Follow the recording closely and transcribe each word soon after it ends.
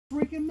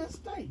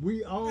mistake.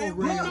 We all ran.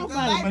 We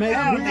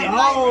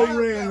all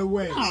ran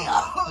away.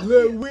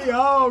 Look, we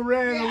all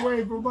ran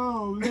away from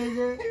home,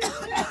 nigga.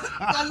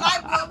 The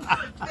light bulb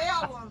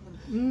fell on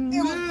them.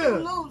 It was too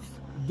loose.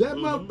 That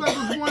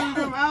motherfucker's one of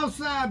them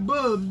outside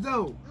bulbs,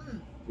 though.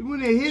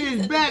 When it hit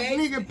his back,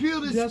 nigga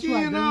peeled his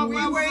skin off.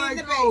 I was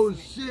like, oh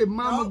shit,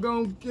 mama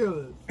gonna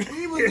kill us.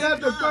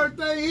 That's the first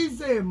thing he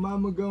said,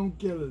 mama gonna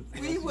kill us.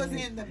 We was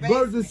in the basement.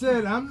 Bertha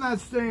said, I'm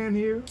not staying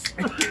here.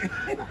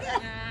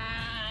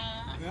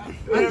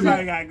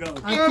 Everybody gotta go.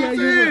 I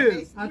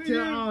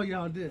tell all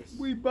y'all this.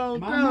 We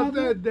boned out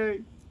that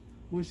day.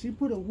 When she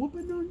put a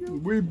whooping on you,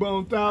 we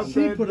boned out that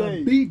day. She put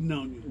a beating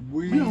on you.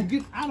 We don't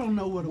get. I don't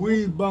know what a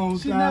we whooping.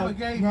 boned She out. never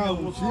gave me a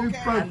whooping. She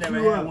fucked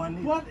you up.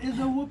 What is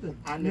a whooping?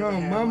 No,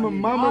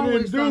 mama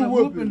didn't do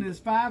whooping. Is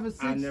 5 or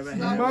 6. I never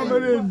had Mama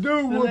didn't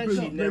do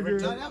whooping. She never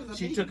took.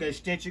 She took an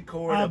extension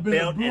cord, a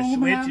belt, and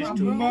switches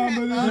to it.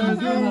 Mama didn't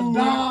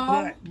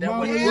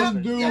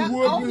do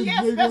whooping,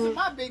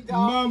 nigga.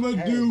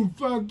 Mama do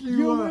fuck you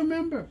You up.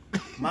 remember?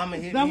 Mama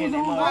hit That me in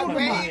was the on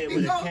motherfucking head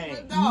with a cane.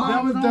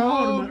 That was the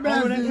whole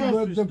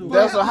message.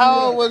 That's what, how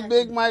old was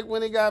Big Mike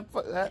when he got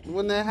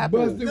when that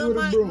happened? Busted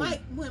with a broom.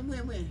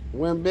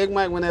 When Big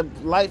Mike, when that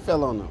light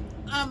fell on him.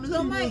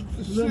 Lil Mike.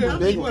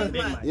 Big Mike.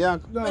 Yeah.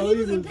 No, But he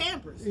was in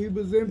Pampers. He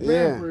was in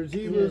Pampers.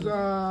 He was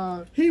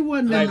He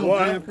wasn't Like in no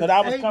what? Pampers. Because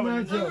I was 8 coming.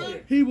 months old.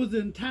 He was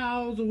in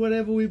towels or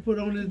whatever we put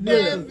on his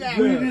Yeah, bed. yeah.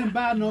 We didn't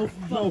buy no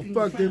fucking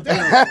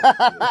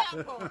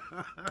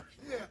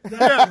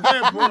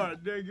That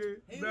part, nigga.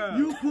 Nah.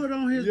 You put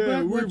on his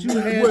Yeah, back what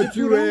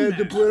you had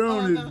to put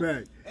on his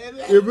back.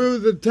 If it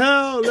was a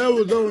towel, that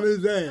was on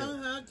his ass.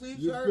 Clean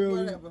You shirt, feel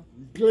me? whatever.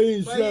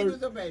 Clean But he shirt.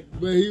 was a baby.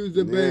 But he was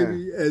a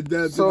baby, and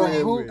that's So the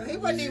way who- it went. He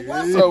wasn't even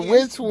working. So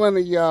which one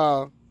of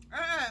y'all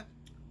Uh-uh.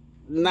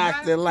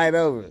 knocked the light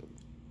over?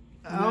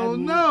 I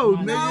don't know,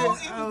 nigga. No, I it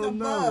was don't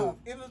know. above.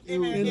 It was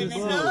and it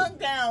hung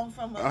down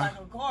from like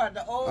a car,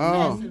 the old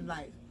fashioned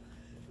light.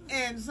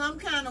 And some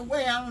kind of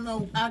way, I don't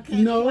know. I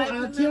can't. No, quite I'll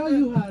remember tell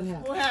you how it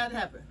happened. How it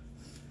happened.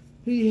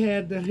 He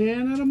had the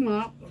hand of the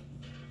mop.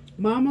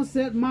 Mama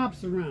set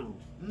mops around.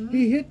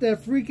 He hit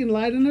that freaking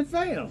light and it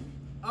fell.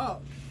 Oh,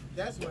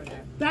 that's what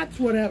happened. That's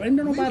what happened.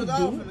 Ain't We nobody was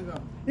all do it. finna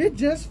go. It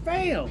just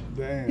failed.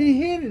 Damn. He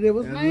hit it. It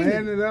was And hanging.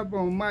 landed up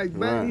on Mike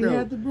back, He though.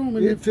 had the broom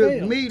and it took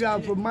fell. meat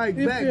off of Mike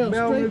It back, fell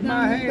melted straight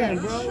my down his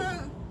hand, back. bro.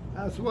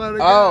 I swear to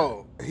God.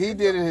 Oh, he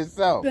did it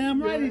himself.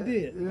 Damn right he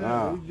did.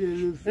 Yeah, he did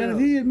himself. And if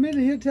he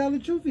admitted, he'll tell the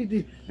truth he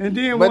did. And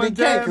then But one he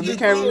can't, time because he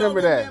can't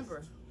remember that.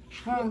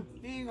 Huh?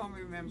 He ain't gonna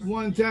remember.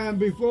 One time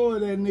before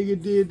that nigga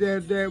did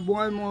that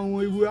one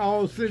we were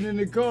all sitting in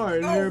the car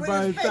and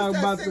everybody was talking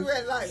about the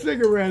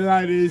cigarette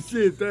lighter and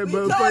shit. That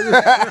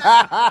motherfucker.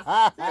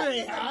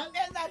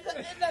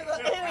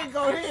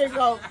 Here you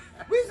go.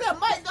 We said,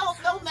 Mike, don't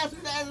mess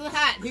with that. It's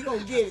hot. He gonna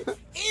get it.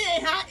 It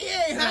ain't hot.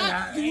 It ain't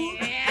hot.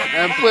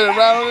 And put it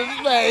right on his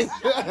face.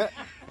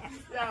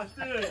 Y'all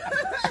stood.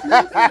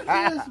 Look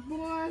at this,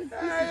 boy.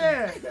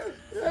 Yeah.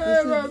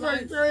 That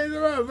motherfucker crazy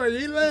motherfucker.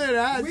 He landed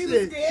hot We was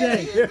shit.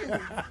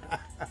 scared.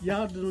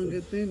 Y'all doing a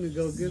good thing to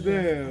go get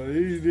that. Damn,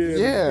 he did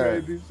Yeah.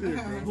 crazy shit,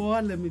 bro. Boy,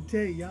 let me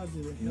tell you, y'all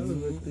did a hell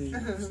of a thing.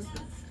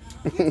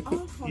 Get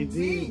off You of did,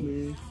 me.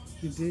 man.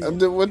 You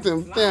did. With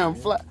them damn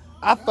fly.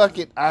 I fuck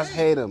it. I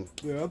hate him.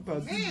 Yeah, I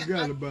thought you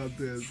forgot about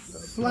this.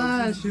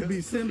 Flies should be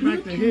sent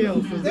back to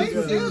hell for They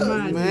this.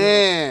 should.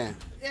 Man.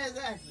 Yeah,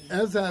 exactly.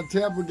 That's how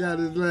Tampa got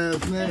his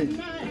last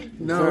name.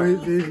 No,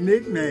 his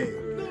nickname.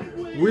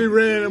 We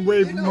ran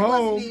away from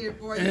home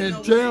in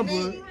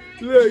Tampa.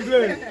 Look.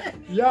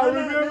 Y'all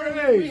remember?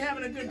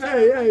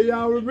 Hey,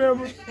 y'all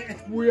remember?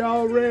 We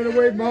all ran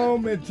away from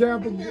home in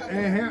Tampa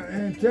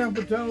and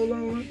Tampa told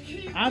on us.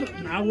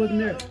 I wasn't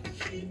there.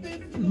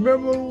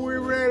 Remember when we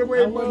ran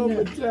away from home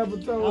in Tampa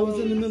told I was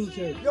on in the us?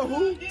 military. Yo,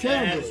 who?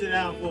 Tampa. Sit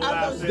down for a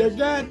while. The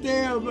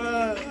goddamn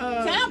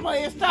Tampa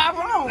is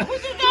Tyrone.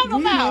 What you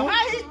talking about?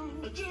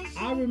 I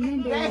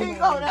remember. There he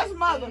go. That's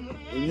mother.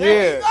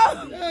 Yeah.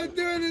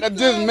 I'm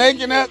just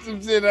making up some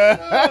shit.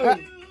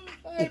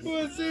 Hey,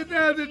 boy, sit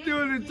down and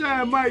during the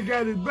time Mike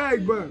got his back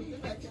burned.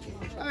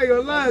 I ain't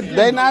gonna lie to you.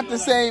 They not the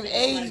same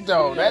age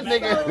though. That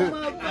nigga.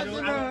 Look, I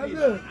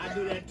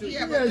do that too. he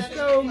got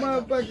stole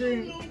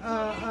motherfucking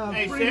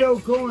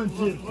Frito corn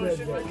chips that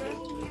day.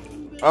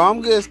 Oh,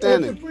 I'm good At the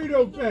standing.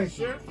 Frito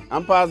factory.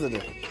 I'm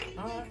positive.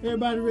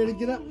 Everybody ready to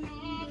get up?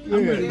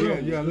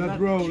 Yeah, let's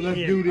roll. Let's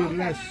do this.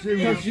 Let's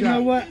serious Because you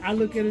know what? I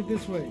look at it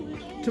this way.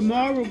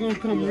 Tomorrow gonna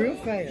come real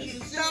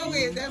fast. So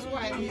is. That's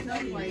why.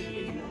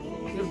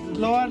 If the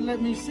Lord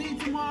let me see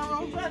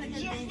tomorrow, I'm trying to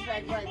get things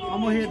back right.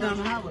 I'm gonna head down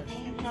the highway.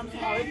 I'm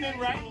sorry. It's been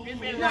right. It's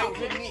been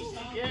right.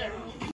 Yeah.